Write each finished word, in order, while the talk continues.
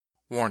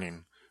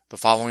Warning: the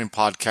following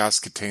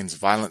podcast contains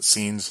violent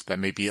scenes that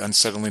may be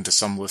unsettling to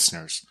some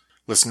listeners.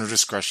 Listener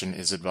discretion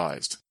is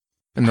advised.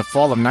 In the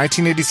fall of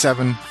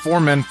 1987, four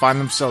men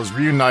find themselves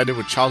reunited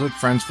with childhood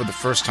friends for the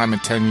first time in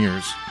 10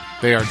 years.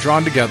 They are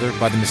drawn together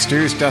by the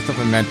mysterious death of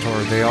a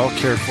mentor they all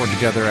cared for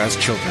together as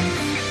children.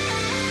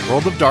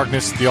 World of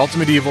Darkness: The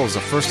Ultimate Evil is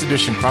a first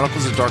edition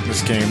Chronicles of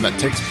Darkness game that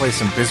takes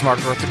place in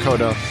Bismarck, North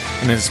Dakota,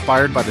 and is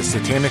inspired by the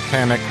Satanic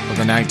Panic of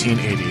the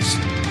 1980s.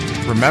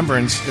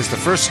 Remembrance is the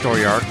first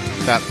story arc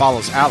that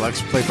follows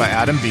Alex, played by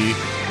Adam B.,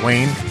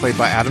 Wayne, played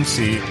by Adam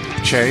C.,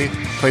 Che,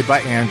 played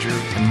by Andrew,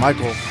 and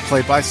Michael,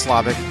 played by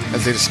Slavic,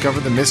 as they discover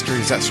the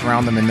mysteries that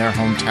surround them in their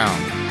hometown.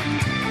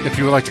 If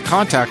you would like to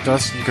contact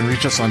us, you can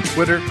reach us on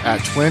Twitter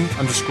at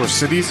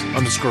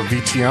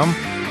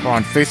twin_cities_VTM or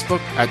on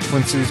Facebook at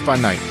Twin Cities by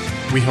Night.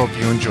 We hope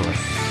you enjoy.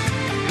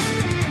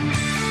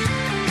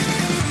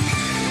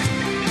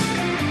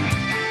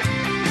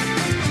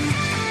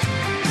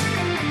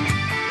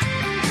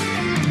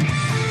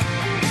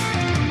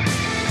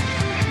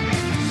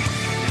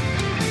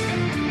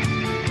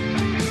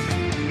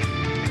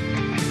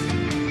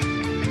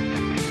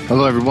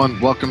 Hello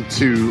everyone, welcome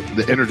to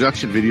the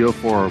introduction video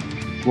for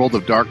World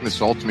of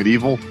Darkness: Ultimate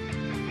Evil.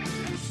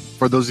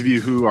 For those of you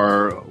who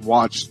are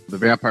watched the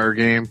vampire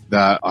game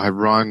that I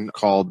run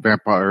called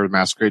Vampire the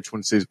Masquerade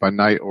Twin Cities by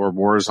Night or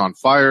Wars on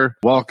Fire,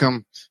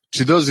 welcome.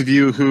 To those of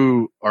you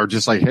who are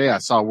just like, hey, I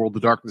saw a World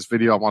of Darkness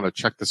video, I want to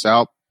check this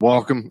out,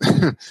 welcome.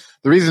 The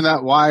reason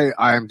that why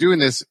I am doing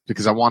this,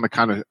 because I want to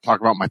kind of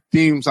talk about my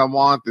themes I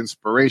want, the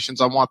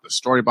inspirations I want, the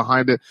story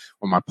behind it,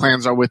 what my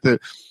plans are with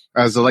it,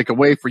 as a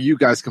way for you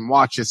guys can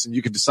watch this and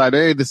you can decide,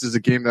 hey, this is a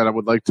game that I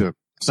would like to,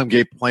 some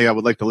gameplay I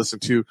would like to listen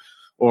to,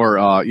 or,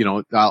 I'll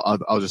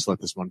just let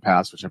this one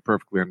pass, which I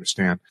perfectly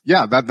understand.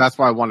 Yeah, that's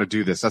why I want to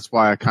do this. That's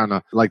why I kind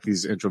of like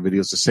these intro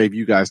videos, to save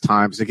you guys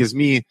time. It gives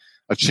me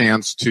a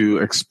chance to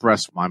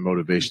express what my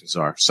motivations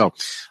are. So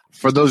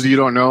for those of you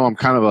who don't know,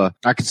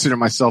 I consider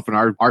myself an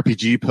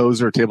RPG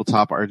poser, a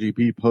tabletop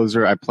RPG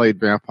poser. I played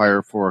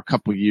Vampire for a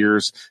couple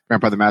years,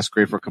 Vampire the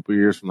Masquerade for a couple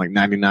years, from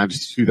 99 to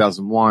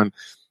 2001.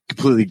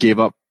 Completely gave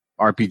up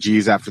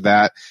RPGs after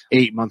that.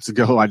 8 months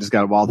ago, I just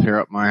got a wild hair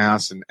up my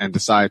ass and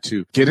decided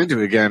to get into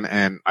it again.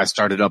 And I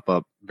started up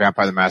a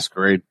Vampire the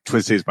Masquerade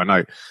Twin Cities by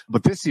Night.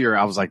 But this year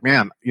I was like,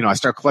 man, I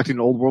started collecting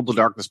old World of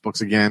Darkness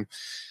books again.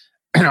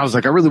 And I was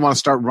like, I really want to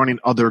start running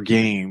other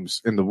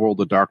games in the World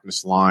of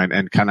Darkness line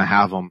and kind of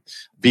have them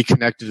be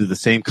connected to the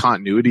same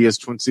continuity as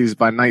Twin Cities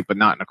by Night, but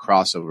not in a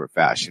crossover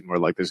fashion where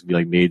there's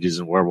going to be mages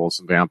and werewolves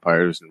and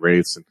vampires and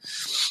wraiths and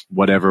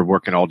whatever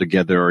working all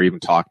together or even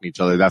talking to each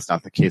other. That's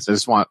not the case. I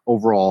just want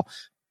overall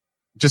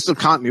just a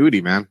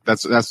continuity, man. I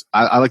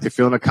like the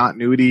feeling of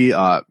continuity,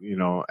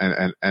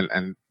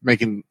 and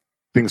making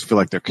things feel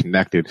like they're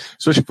connected,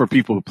 especially for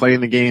people who play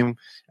in the game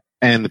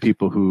and the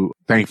people who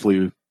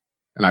thankfully,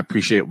 and I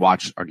appreciate,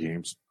 watch our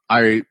games.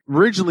 I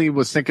originally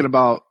was thinking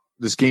about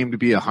this game to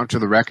be a Hunter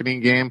the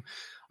Reckoning game.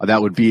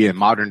 That would be in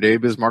modern day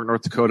Bismarck,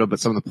 North Dakota, but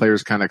some of the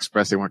players kind of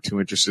expressed they weren't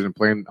too interested in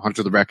playing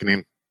Hunter the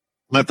Reckoning.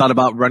 And I thought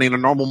about running a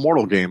normal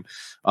mortal game,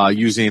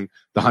 using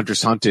the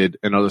Hunters Hunted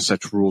and other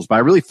such rules. But I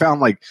really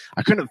found I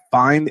couldn't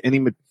find any,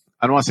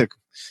 I don't want to say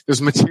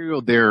there's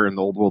material there in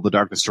the old World of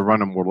Darkness to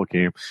run a mortal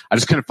game. I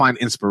just couldn't find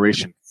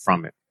inspiration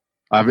from it.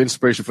 I have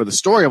inspiration for the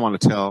story I want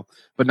to tell,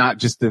 but not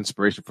just the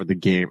inspiration for the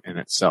game in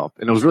itself.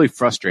 And it was really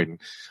frustrating,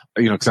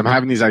 because I'm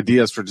having these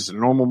ideas for just a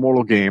normal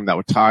mortal game that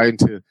would tie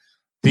into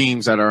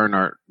themes that are in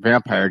our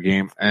vampire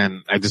game,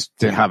 and I just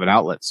didn't have an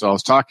outlet. So I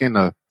was talking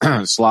to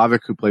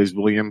Slavic, who plays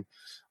William,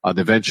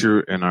 the adventure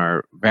in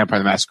our Vampire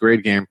the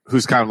Masquerade game,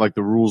 who's kind of like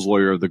the rules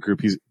lawyer of the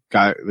group.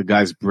 The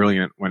guy's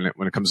brilliant when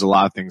it comes to a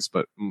lot of things,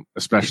 but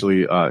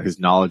especially his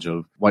knowledge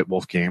of White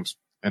Wolf games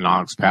and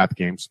Onyx Path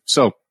games.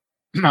 So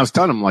I was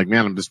telling him,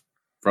 man, I'm just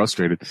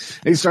frustrated.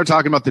 And he started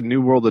talking about the New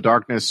World of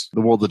Darkness,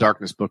 the World of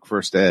Darkness book,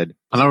 First Ed.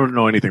 And I don't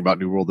know anything about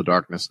New World of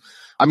Darkness.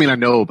 I mean, I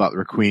know about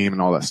Requiem and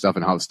all that stuff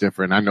and how it's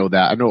different. I know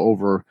that. I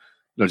know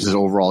just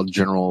overall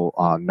general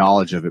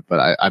knowledge of it,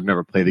 but I've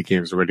never played the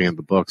games or read any of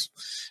the books.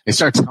 They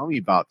started telling me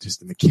about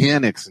just the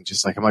mechanics and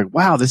just I'm like,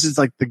 wow, this is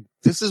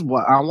this is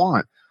what I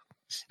want.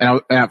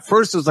 And at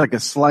first it was a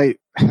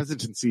slight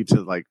hesitancy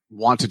to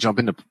want to jump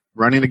into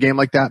running a game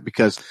like that,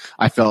 because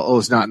I felt,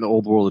 it's not in the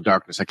old World of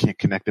Darkness, I can't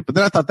connect it. But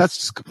then I thought that's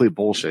just complete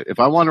bullshit. If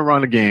I want to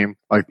run a game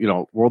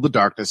World of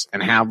Darkness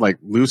and have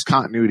loose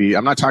continuity,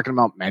 I'm not talking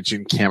about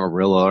mentioning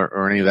Camarilla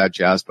or any of that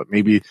jazz, but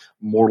maybe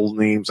mortal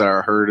names that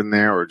are heard in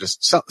there or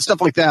just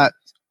stuff like that.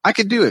 I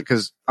could do it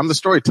because I'm the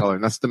storyteller,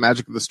 and that's the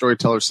magic of the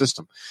storyteller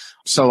system.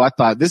 So I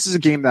thought this is a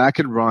game that I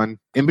could run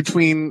in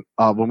between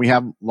when we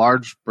have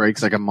large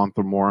breaks, a month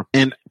or more.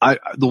 And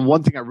the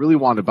one thing I really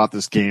wanted about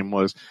this game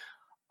was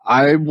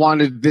I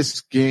want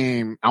this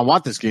game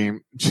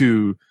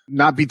to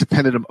not be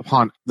dependent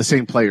upon the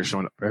same player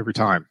showing up every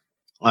time.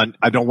 And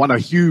I don't want a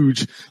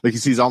huge, you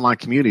see these online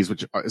communities,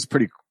 which is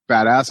pretty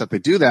badass that they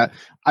do that.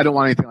 I don't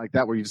want anything like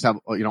that where you just have,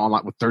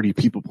 online with 30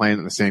 people playing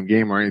in the same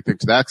game or anything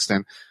to that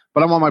extent.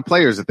 but I want my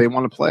players if they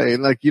want to play.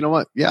 And like, you know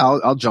what? Yeah,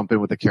 I'll jump in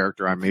with a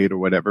character I made or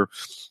whatever.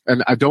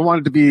 And I don't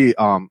want it to be,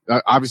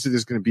 obviously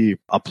there's going to be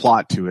a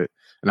plot to it.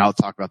 And I'll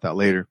talk about that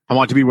later. I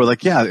want it to be where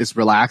like, yeah, it's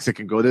relaxed. It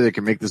can go there. They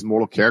can make this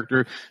mortal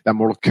character. That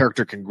mortal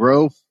character can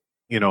grow.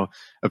 You know,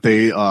 if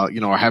they, are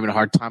having a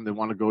hard time, they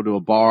want to go to a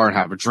bar and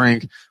have a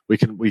drink. We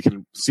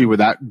can see where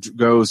that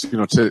goes,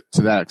 to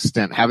that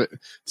extent. Have it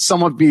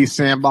somewhat be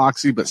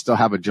sandboxy, but still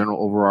have a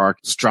general overarch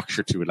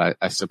structure to it,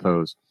 I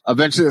suppose.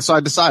 Eventually, so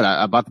I decided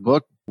I bought the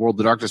book, World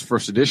of Darkness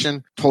First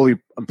Edition, totally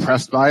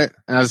impressed by it.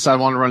 And I decided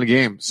I wanted to run a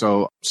game.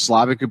 So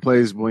Slavic, who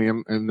plays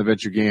William in the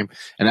Venture game,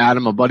 and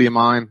Adam, a buddy of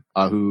mine,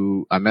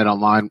 who I met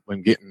online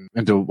when getting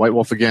into White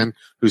Wolf again,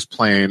 who's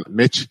playing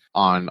Mitch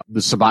on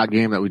the Sabbat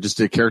game that we just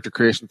did character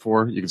creation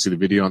for. You can see the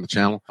video on the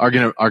channel. Are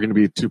gonna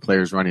be 2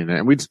 players running it.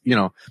 And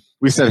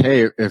we said,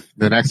 hey, if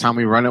the next time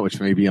we run it, which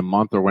may be a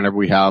month or whenever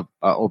we have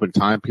an open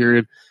time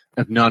period,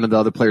 if none of the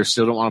other players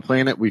still don't want to play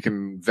in it, we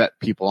can vet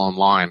people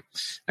online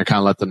and kind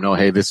of let them know,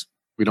 hey,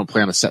 we don't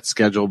play on a set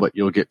schedule, but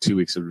you'll get 2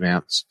 weeks in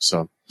advance.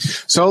 So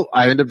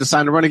I ended up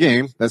deciding to run a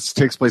game that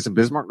takes place in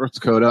Bismarck, North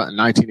Dakota in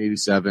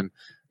 1987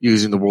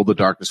 using the World of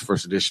Darkness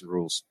First Edition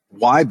rules.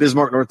 Why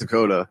Bismarck, North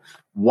Dakota?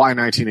 Why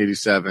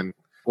 1987?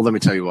 Well, let me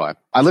tell you why.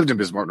 I lived in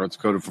Bismarck, North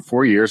Dakota for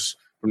 4 years,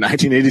 from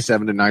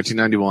 1987 to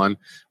 1991,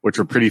 which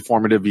were pretty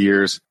formative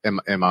years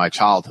in my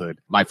childhood.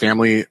 My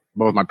family,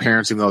 both my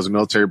parents, even though I was a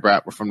military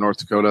brat, were from North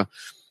Dakota.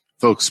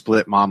 Folks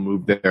split, mom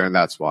moved there, and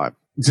that's why.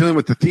 Dealing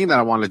with the theme that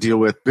I wanted to deal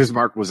with,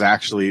 Bismarck was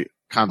actually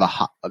kind of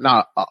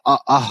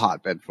a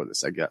hotbed for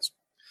this, I guess.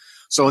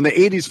 So in the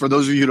 80s, for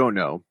those of you who don't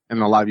know,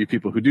 and a lot of you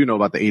people who do know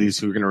about the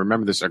 80s who are going to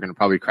remember this are going to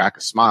probably crack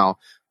a smile,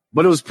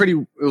 but it was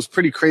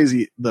pretty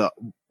crazy,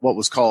 what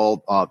was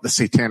called the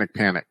Satanic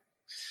Panic,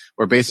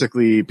 where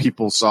basically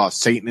people saw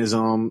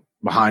Satanism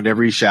behind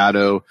every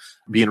shadow,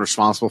 being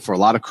responsible for a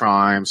lot of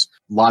crimes.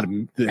 A lot of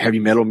heavy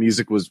metal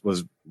music was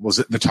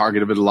the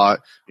target of it a lot.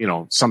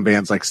 Some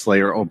bands like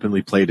Slayer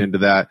openly played into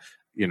that.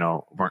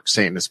 Weren't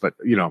Satanists, but,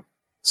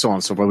 so on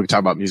and so forth. We can talk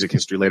about music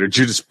history later.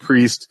 Judas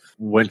Priest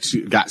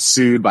got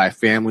sued by a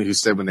family who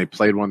said when they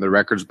played one of their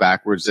records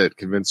backwards, that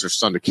convinced their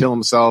son to kill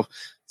himself,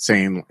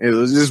 saying it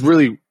was just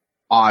really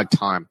odd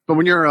time. But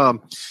when you're, at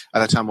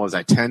that time, what was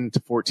I, 10 to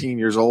 14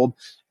 years old?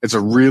 It's a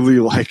really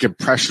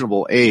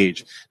impressionable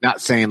age.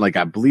 Not saying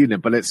I believed in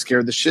it, but it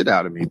scared the shit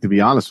out of me, to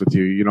be honest with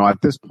you.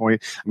 At this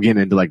point, I'm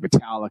getting into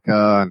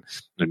Metallica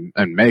and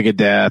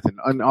Megadeth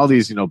and all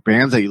these,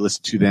 bands that you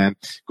listen to then,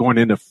 going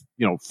into,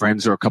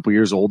 friends who are a couple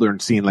years older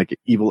and seeing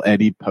Evil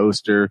Eddie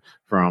poster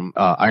from,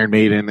 Iron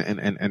Maiden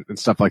and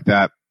stuff like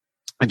that.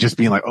 And just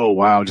being oh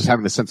wow, just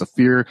having the sense of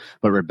fear,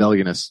 but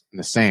rebelliousness in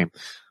the same.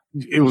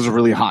 It was a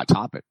really hot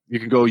topic. You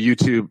can go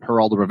YouTube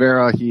Geraldo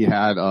Rivera. He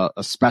had a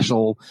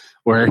special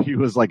where he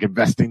was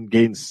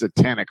investigating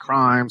satanic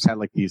crimes, had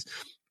these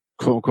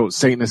quote unquote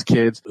Satanist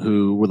kids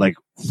who would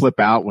flip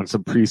out when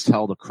some priest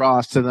held a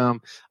cross to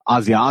them.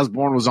 Ozzy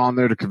Osbourne was on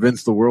there to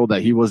convince the world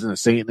that he wasn't a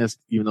Satanist,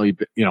 even though he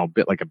bit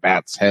a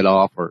bat's head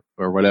off or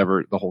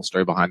whatever, the whole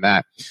story behind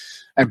that.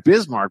 And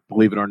Bismarck,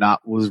 believe it or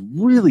not, was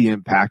really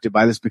impacted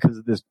by this because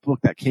of this book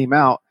that came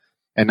out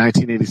in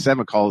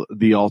 1987 called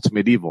The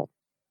Ultimate Evil.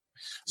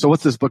 So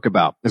what's this book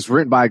about? It's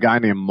written by a guy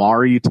named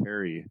Maury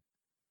Terry,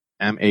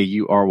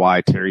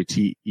 Maury, Terry,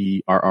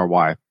 Terry.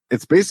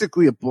 It's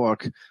basically a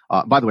book.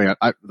 By the way,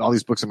 all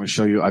these books I'm going to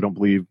show you, I don't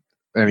believe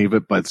any of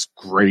it, but it's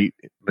great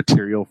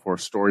material for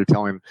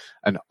storytelling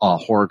and a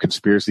horror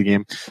conspiracy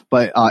game.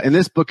 But in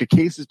this book, a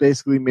case is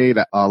basically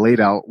laid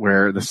out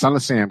where the Son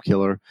of Sam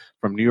killer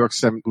from New York,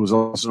 who was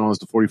also known as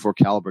the 44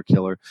 caliber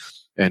killer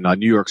in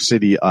New York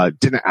City,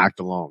 didn't act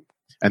alone,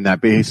 and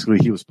that basically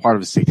he was part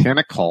of a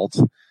satanic cult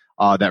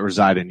that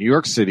reside in New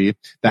York City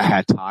that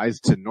had ties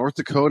to North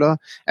Dakota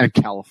and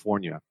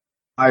California.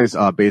 Ties,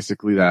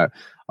 basically that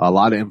a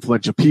lot of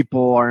influential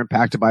people are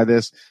impacted by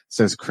this. It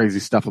says crazy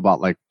stuff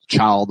about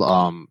child,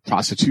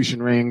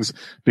 prostitution rings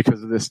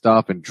because of this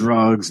stuff and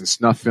drugs and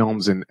snuff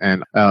films. And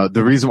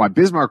the reason why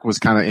Bismarck was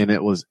kind of in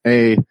it was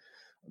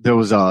there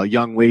was a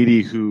young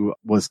lady who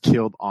was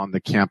killed on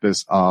the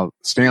campus of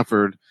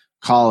Stanford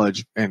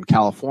College in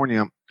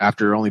California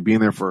after only being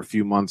there for a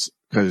few months,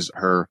 because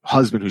her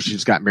husband, who she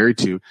just got married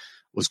to,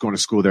 was going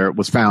to school there,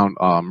 was found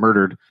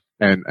murdered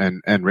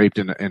and raped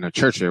in a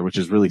church there, which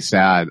is really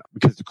sad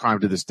because the crime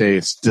to this day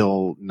is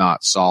still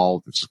not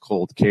solved. It's a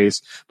cold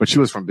case, but she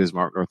was from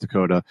Bismarck, North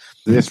Dakota.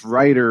 This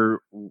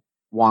writer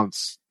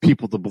wants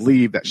people to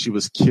believe that she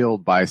was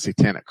killed by a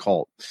satanic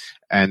cult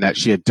and that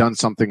she had done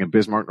something in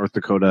Bismarck, North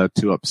Dakota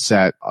to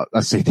upset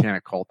a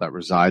satanic cult that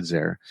resides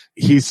there.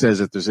 He says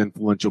that there's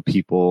influential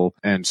people.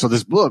 And so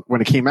this book,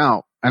 when it came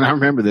out, and I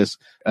remember this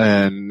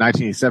in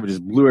 1987,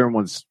 just blew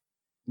everyone's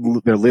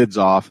their lids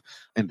off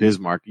in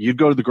Bismarck. You'd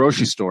go to the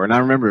grocery store, and I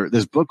remember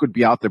this book would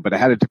be out there, but it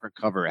had a different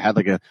cover. It had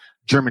like a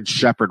German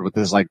Shepherd with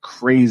this like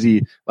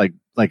crazy, like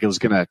it was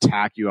going to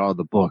attack you out of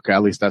the book.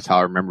 At least that's how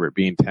I remember it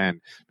being 10.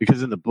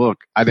 Because in the book,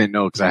 I didn't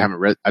know because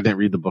I didn't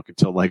read the book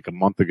until like a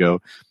month ago.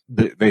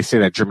 They say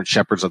that German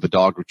Shepherds are the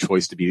dog of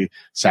choice to be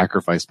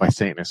sacrificed by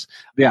Satanists.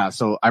 Yeah.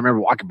 So I remember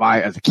walking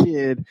by as a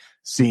kid,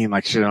 seeing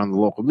like shit on the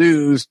local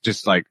news,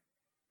 just like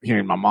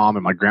hearing my mom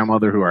and my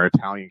grandmother, who are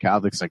Italian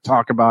Catholics, like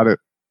talk about it.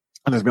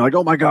 And just be like,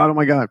 oh my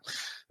God,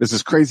 this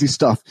is crazy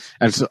stuff.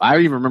 And so I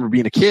even remember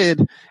being a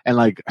kid and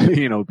like,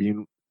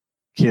 being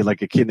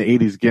like a kid in the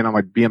 80s, getting on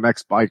my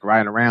BMX bike,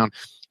 riding around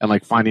and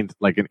like finding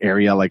like an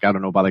area, like, I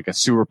don't know, by like a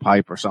sewer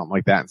pipe or something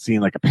like that, and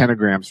seeing like a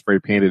pentagram spray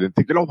painted and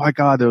thinking, oh my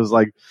God, there was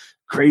like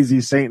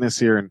crazy Satanists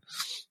here. And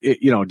it,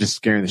 just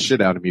scaring the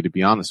shit out of me, to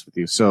be honest with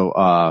you. So,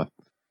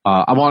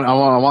 I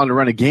wanted to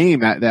run a game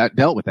that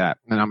dealt with that.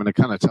 And I'm going to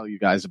kind of tell you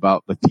guys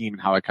about the theme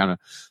and how I kind of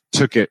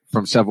took it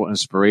from several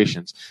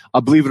inspirations.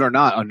 Believe it or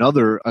not,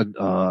 another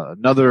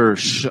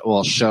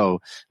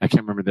show, I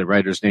can't remember the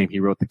writer's name.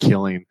 He wrote The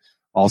Killing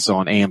also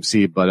on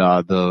AMC,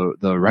 but,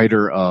 the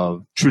writer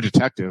of True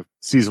Detective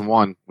season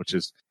 1, which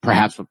is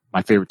perhaps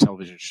my favorite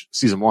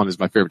season 1 is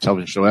my favorite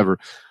television show ever,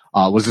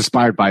 was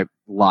inspired by a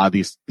lot of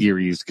these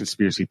theories,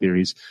 conspiracy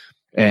theories.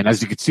 And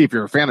as you can see, if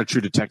you're a fan of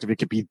True Detective, it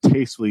can be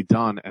tastefully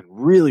done and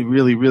really,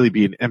 really, really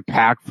be an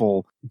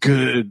impactful,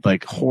 good,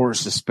 like horror,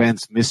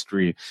 suspense,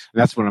 mystery. And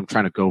that's what I'm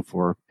trying to go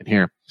for in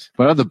here.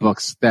 But other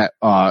books that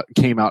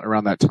came out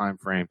around that time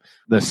frame,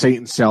 The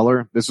Satan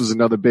Seller. This was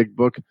another big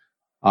book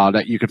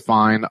that you could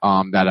find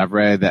that I've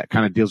read that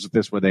kind of deals with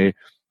this, where they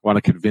want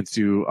to convince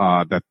you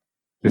that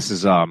this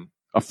is a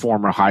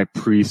former high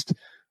priest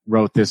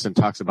wrote this, and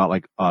talks about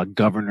like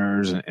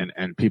governors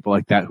and people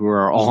like that who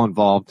are all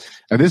involved.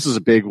 And this is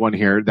a big one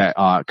here that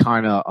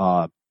kind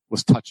of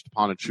was touched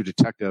upon in True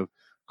Detective,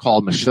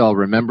 called Michelle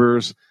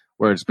Remembers,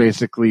 where it's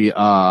basically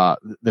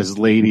this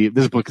lady.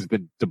 This book has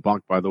been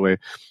debunked, by the way,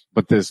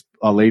 but this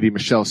lady,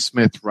 Michelle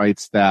Smith,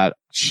 writes that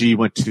she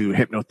went to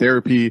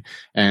hypnotherapy,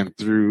 and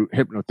through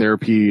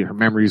hypnotherapy, her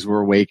memories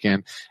were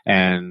awakened,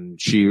 and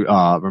she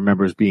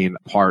remembers being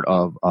part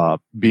of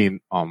being,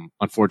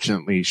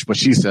 unfortunately, what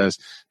she says,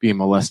 being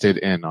molested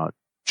in a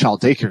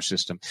child daycare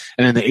system.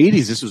 And in the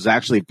 80s, this was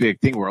actually a big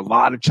thing, where a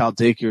lot of child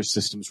daycare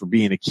systems were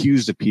being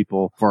accused of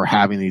people for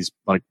having these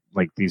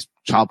like these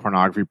child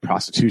pornography,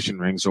 prostitution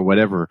rings or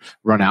whatever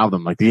run out of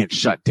them. Like, they get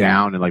shut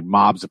down, and like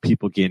mobs of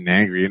people getting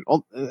angry,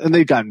 and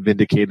they've gotten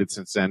vindicated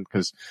since then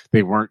because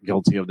they weren't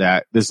guilty of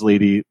that. This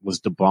lady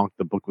was debunked.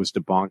 The book was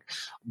debunked,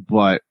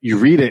 but you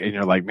read it and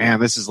you're like, man,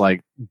 this is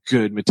like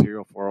good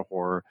material for a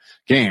horror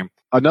game.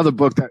 Another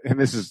book that, and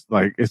this is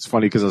like, it's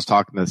funny because I was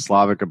talking to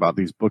Slavic about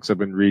these books I've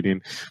been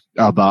reading,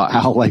 about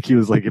how like he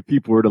was like, if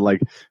people were to like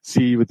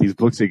see you with these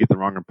books, they get the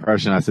wrong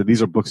impression. I said,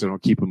 these are books I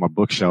don't keep on my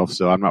bookshelf,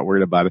 so I'm not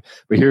worried about it.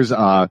 But here's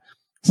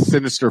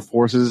Sinister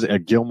Forces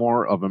at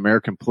Gilmore of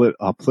American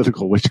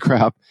Political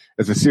Witchcraft.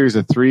 It's a series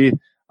of 3.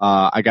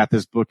 I got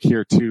this book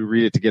here too.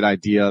 Read it to get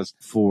ideas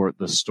for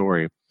the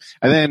story.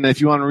 And then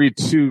if you want to read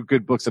 2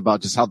 good books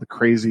about just how the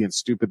crazy and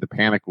stupid the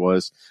panic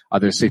was,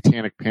 there's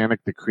Satanic Panic,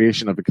 The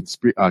Creation of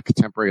a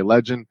Contemporary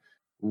Legend.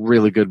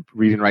 Really good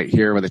reading right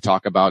here, where they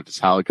talk about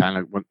just how it kind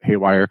of went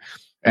haywire.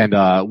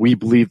 And We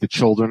Believe the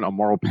Children, A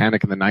Moral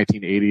Panic in the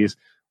 1980s,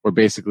 where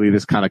basically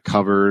this kind of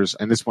covers,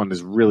 and this one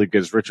is really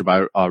good. It's written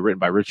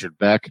by Richard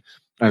Beck.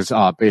 And it's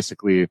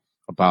basically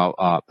about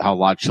how a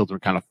lot of children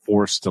kind of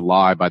forced to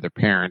lie by their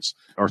parents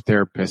or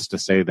therapists to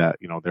say that,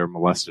 they're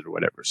molested or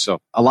whatever.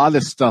 So a lot of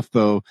this stuff,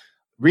 though,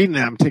 reading it,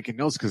 I'm taking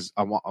notes because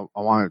I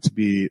want it to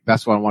be,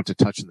 that's what I want to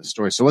touch in the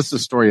story. So what's the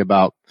story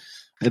about?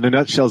 In a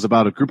nutshell, is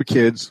about a group of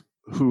kids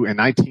who in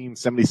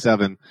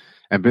 1977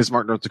 in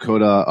Bismarck, North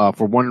Dakota,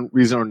 for one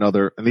reason or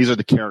another, and these are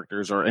the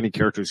characters or any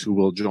characters who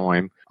will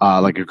join,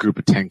 like a group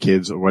of 10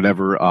 kids or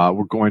whatever,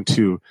 we're going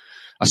to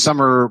a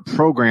summer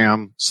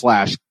program /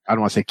 I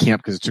don't want to say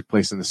camp because it took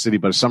place in the city,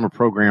 but a summer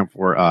program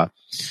for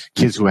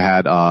kids who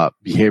had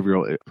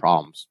behavioral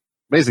problems.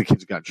 Basically,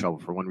 kids who got in trouble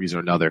for one reason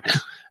or another,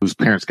 whose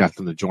parents got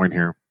them to join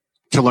here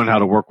to learn how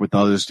to work with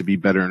others, to be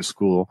better in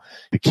school.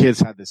 The kids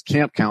had this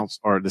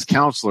this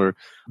counselor.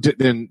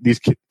 Then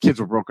these kids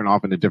were broken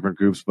off into different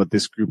groups, but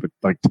this group of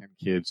like 10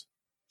 kids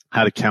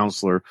had a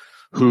counselor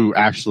who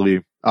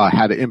actually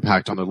had an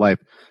impact on their life.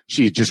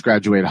 She just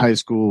graduated high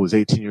school, was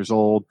 18 years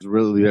old, was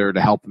really there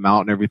to help them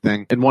out and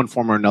everything. In one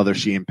form or another,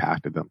 she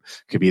impacted them.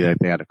 Could be that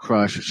they had a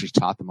crush or she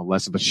taught them a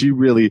lesson, but she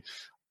really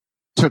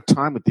took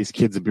time with these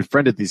kids and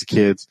befriended these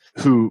kids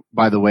who,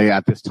 by the way,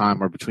 at this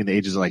time are between the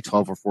ages of like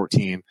 12 or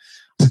 14,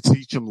 to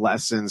teach them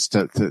lessons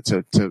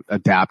to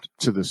adapt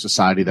to the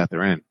society that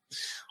they're in.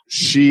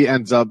 She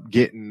ends up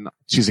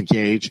she's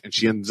engaged, and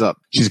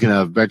she's going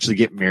to eventually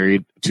get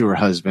married to her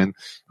husband,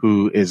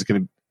 who is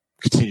going to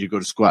continue to go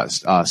to school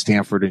at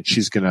Stanford, and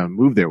she's going to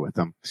move there with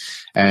them.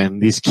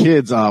 And these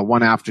kids,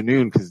 one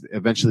afternoon, because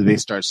eventually they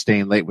start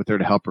staying late with her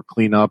to help her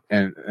clean up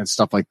and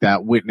stuff like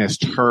that,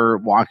 witnessed her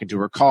walking to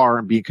her car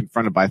and being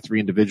confronted by 3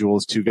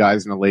 individuals, 2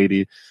 guys and a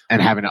lady,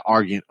 and having an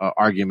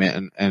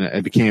argument. And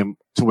it became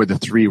to where the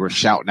 3 were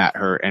shouting at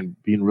her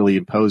and being really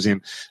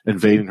imposing,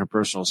 invading her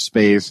personal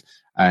space,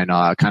 and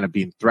kind of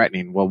being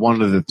threatening. Well,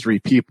 one of the 3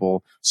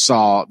 people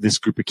saw this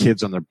group of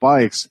kids on their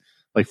bikes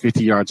like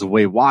 50 yards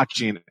away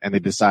watching, and they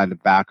decided to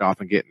back off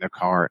and get in their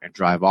car and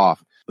drive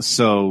off.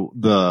 So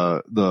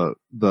the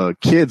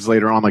kids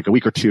later on, like a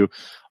week or two,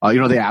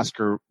 they ask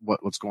her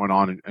what's going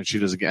on, and she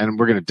doesn't get, and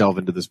we're going to delve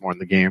into this more in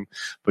the game,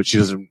 but she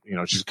doesn't,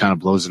 she just kind of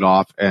blows it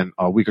off. And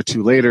a week or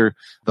two later,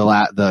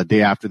 the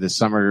day after the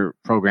summer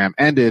program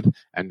ended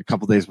and a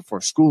couple days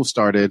before school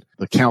started,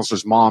 the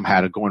counselor's mom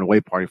had a going away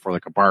party for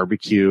like a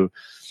barbecue,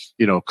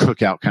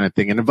 cookout kind of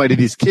thing, and invited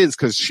these kids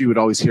because she would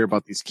always hear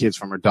about these kids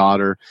from her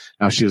daughter.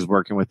 Now she was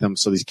working with them.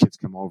 So these kids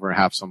come over and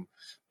have some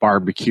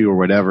barbecue or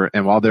whatever.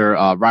 And while they're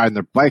riding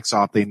their bikes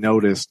off, they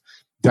noticed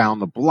down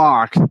the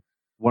block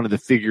one of the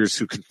figures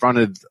who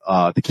confronted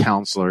the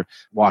counselor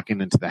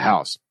walking into the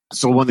house.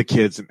 So one of the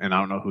kids, and I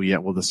don't know who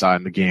yet, we'll decide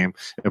in the game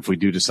if we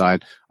do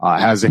decide,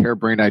 has a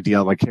harebrained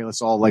idea like, hey,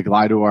 let's all like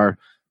lie to our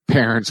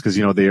parents, because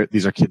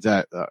these are kids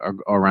that are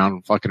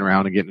around fucking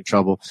around and getting in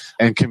trouble,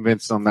 and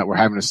convince them that we're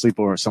having a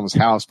sleepover at someone's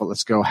house, but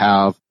let's go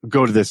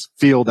to this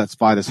field that's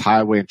by this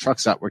highway and truck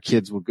stop where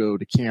kids will go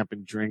to camp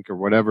and drink or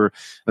whatever.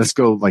 Let's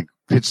go like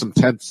pitch some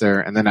tents there,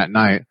 and then at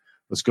night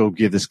let's go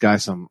give this guy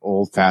some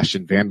old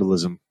fashioned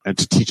vandalism and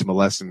to teach him a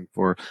lesson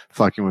for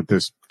fucking with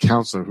this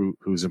counselor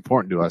who's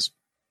important to us.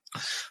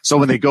 So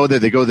when they go there,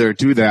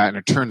 do that, and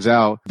it turns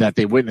out that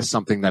they witnessed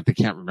something that they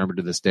can't remember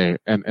to this day,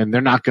 and they're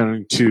not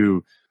going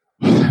to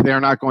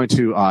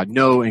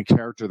know in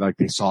character like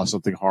they saw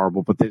something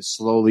horrible, but then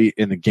slowly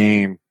in the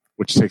game,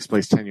 which takes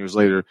place 10 years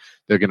later,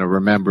 they're going to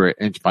remember it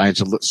inch by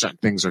inch. Certain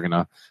things are going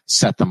to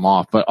set them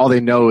off. But all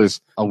they know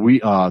is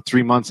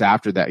 3 months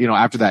after that,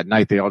 after that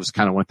night, they all just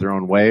kind of went their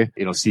own way,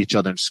 see each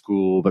other in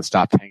school, but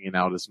stopped hanging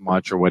out as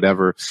much or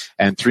whatever.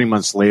 And 3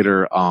 months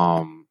later,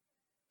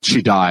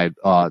 she died.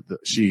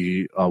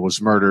 She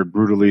was murdered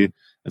brutally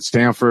at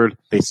Stanford.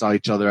 They saw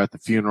each other at the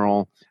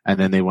funeral, and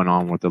then they went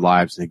on with their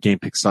lives. And the game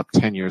picks up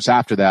 10 years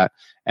after that,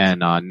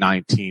 and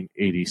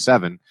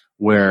 1987,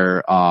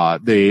 where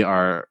they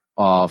are,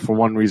 for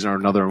one reason or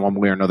another, in one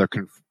way or another,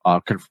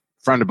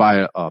 confronted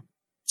by a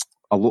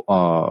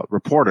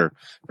reporter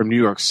from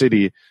New York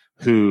City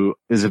who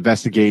is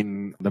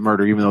investigating the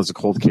murder, even though it's a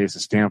cold case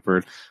at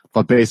Stanford,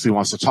 but basically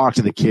wants to talk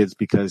to the kids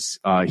because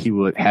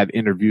he had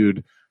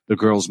interviewed the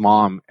girl's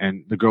mom,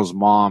 and the girl's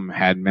mom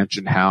had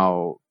mentioned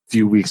how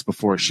few weeks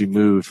before she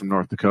moved from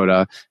North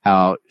Dakota,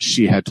 how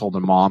she had told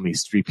her mom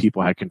these 3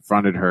 people had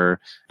confronted her,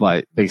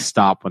 but they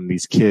stopped when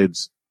these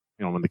kids,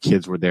 when the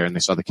kids were there, and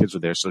they saw the kids were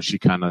there. So she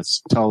kind of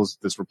tells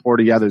this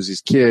reporter, yeah, there's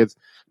these kids.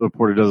 The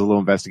reporter does a little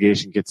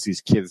investigation, gets these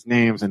kids'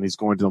 names, and he's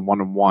going to them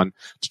one-on-one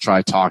to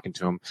try talking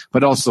to them.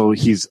 But also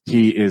he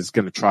is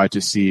going to try to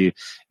see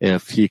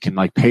if he can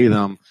like pay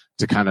them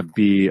to kind of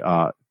be,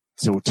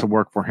 to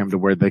work for him, to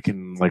where they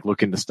can like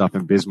look into stuff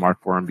in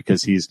Bismarck for him,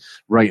 because he's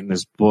writing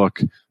this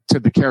book. To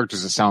the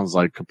characters, it sounds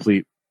like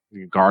complete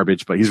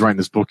garbage, but he's writing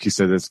this book. He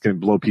said it's going to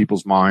blow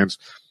people's minds,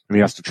 and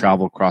he has to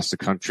travel across the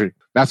country.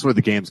 That's where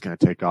the game's going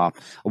to take off.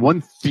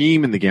 One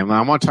theme in the game, and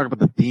I want to talk about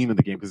the theme of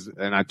the game,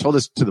 and I told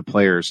this to the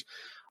players,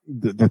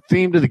 the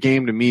theme to the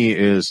game to me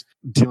is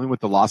dealing with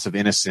the loss of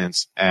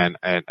innocence and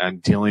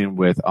dealing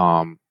with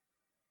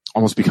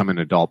almost becoming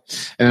an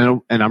adult.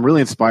 And I'm really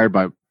inspired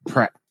by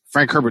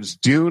Frank Herbert's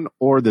Dune,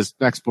 or this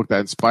next book that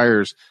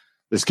inspires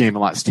this game a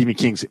lot. Stephen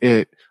King's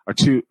It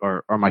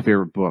are my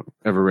favorite book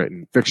ever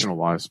written, fictional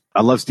wise.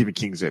 I love Stephen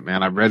King's It,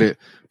 man. I read it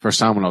first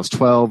time when I was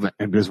 12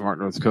 in Bismarck,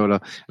 North Dakota,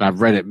 and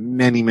I've read it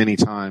many, many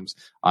times.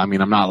 I mean,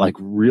 I'm not like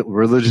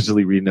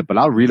religiously reading it, but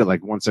I'll read it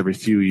like once every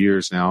few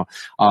years now,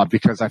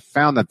 because I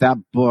found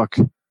that book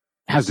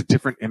has a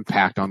different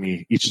impact on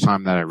me each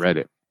time that I read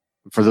it.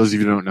 For those of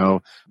you who don't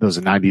know, there was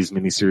a 90s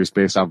miniseries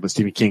based off of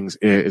Stephen King's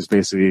It is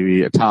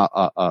basically a tale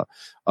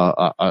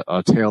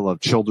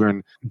of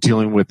children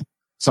dealing with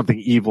something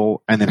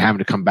evil and then having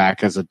to come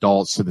back as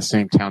adults to the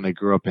same town they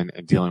grew up in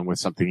and dealing with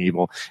something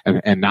evil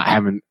and not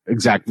having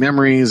exact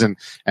memories. And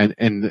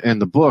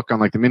the book,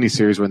 unlike the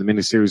miniseries, where in the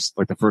miniseries,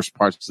 like the first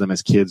part's them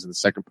as kids and the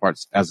second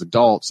part's as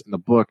adults, in the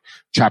book,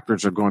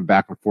 chapters are going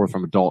back and forth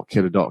from adult,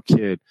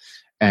 kid.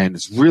 And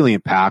it's really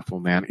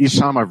impactful, man. Each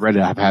time I've read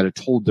it, I've had a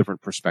total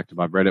different perspective.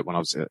 I've read it when I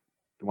was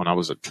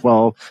a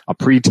 12, a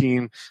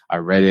preteen. I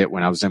read it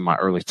when I was in my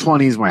early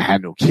 20s, when I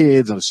had no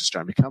kids. I was just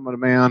starting to become a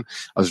man.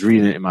 I was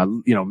reading it in my,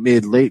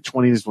 mid-late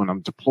 20s when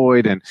I'm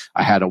deployed and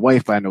I had a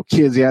wife, but I had no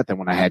kids yet. Then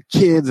when I had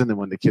kids, and then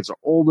when the kids are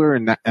older,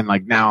 and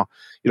like now,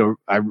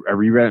 I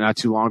reread it not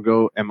too long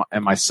ago, and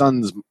my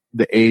son's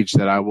the age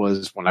that I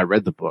was when I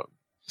read the book.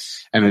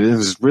 And it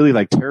is really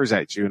like tears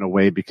at you in a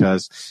way,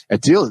 because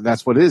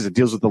that's what it is. It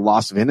deals with the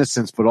loss of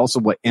innocence, but also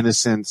what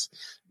innocence,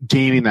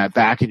 gaining that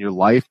back in your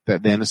life,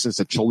 that the innocence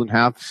that children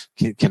have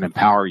can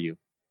empower you.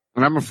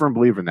 And I'm a firm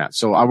believer in that.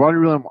 So I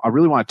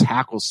really want to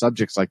tackle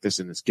subjects like this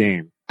in this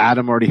game.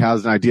 Adam already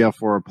has an idea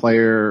for a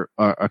player,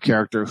 a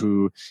character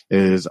who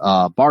is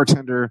a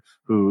bartender,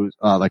 who's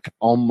like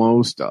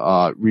almost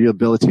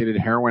rehabilitated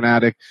heroin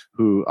addict,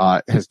 who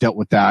has dealt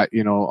with that.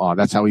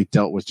 That's how he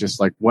dealt with just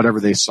like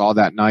whatever they saw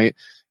that night,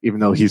 even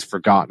though he's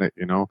forgotten it.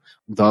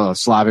 The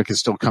Slavic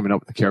is still coming up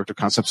with the character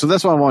concept. So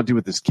that's what I want to do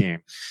with this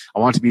game. I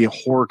want it to be a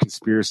horror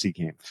conspiracy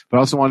game, but I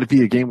also want it to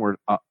be a game where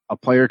a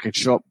player can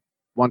show up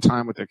one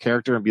time with their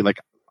character and be like,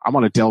 I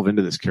want to delve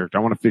into this character.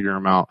 I want to figure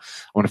him out.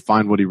 I want to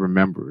find what he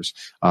remembers.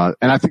 And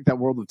I think that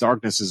World of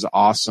Darkness is an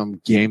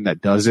awesome game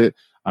that does it.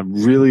 I'm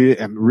really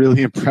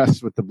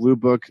impressed with the Blue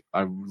Book.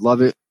 I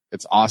love it.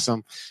 It's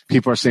awesome.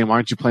 People are saying, why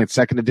aren't you playing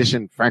second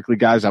edition? Frankly,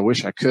 guys, I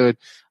wish I could.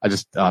 I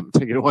just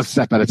taking it one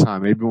step at a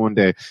time. Maybe one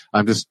day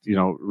I'm just,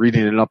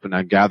 reading it up and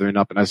I'm gathering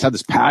up. And I just have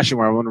this passion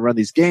where I want to run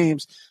these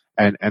games.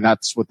 And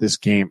that's what this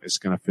game is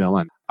going to fill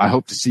in. I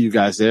hope to see you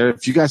guys there.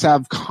 If you guys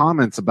have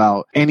comments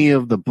about any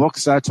of the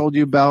books that I told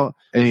you about,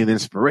 any of the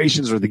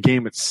inspirations or the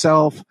game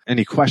itself,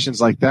 any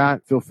questions like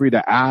that, feel free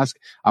to ask.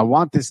 I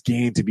want this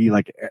game to be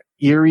like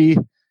eerie,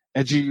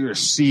 edge of your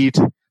seat,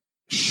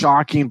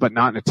 shocking, but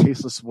not in a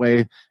tasteless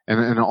way,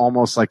 and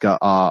almost like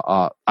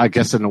I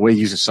guess in a way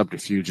using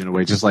subterfuge in a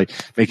way, just like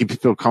making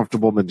people feel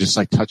comfortable than just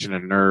like touching a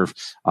nerve,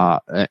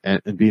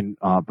 and being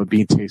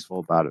tasteful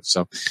about it.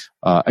 So,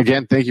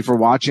 again, thank you for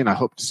watching. I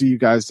hope to see you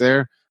guys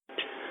there.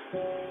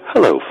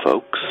 Hello,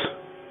 folks.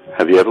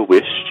 Have you ever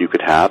wished you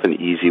could have an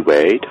easy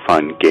way to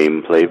find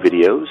gameplay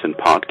videos and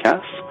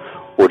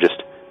podcasts, or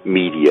just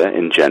media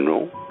in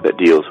general that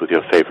deals with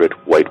your favorite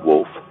White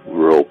Wolf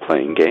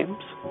role-playing games?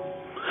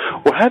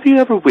 Or have you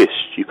ever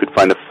wished you could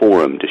find a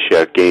forum to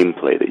share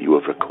gameplay that you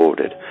have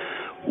recorded,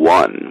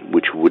 one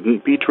which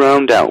wouldn't be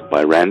drowned out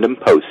by random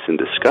posts and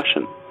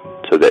discussion,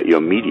 so that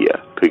your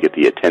media could get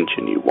the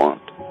attention you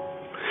want?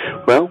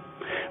 Well,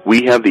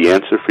 we have the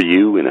answer for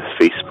you in a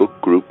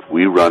Facebook group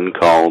we run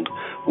called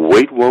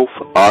White Wolf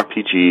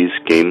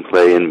RPGs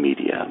Gameplay and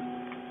Media.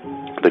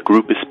 The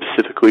group is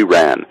specifically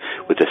ran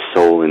with the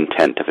sole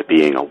intent of it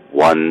being a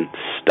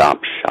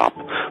one-stop shop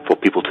for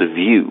people to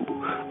view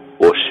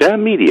or share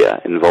media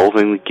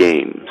involving the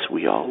games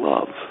we all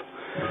love.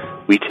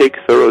 We take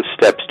thorough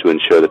steps to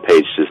ensure the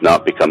page does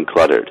not become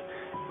cluttered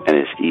and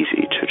is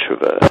easy to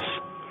traverse.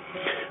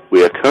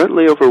 We are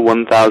currently over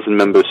 1,000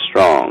 members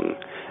strong,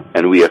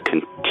 and we are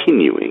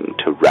continuing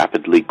to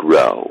rapidly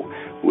grow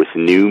with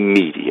new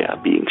media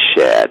being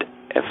shared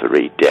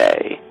every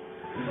day.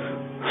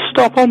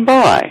 Stop on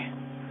by.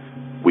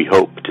 We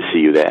hope to see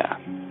you there.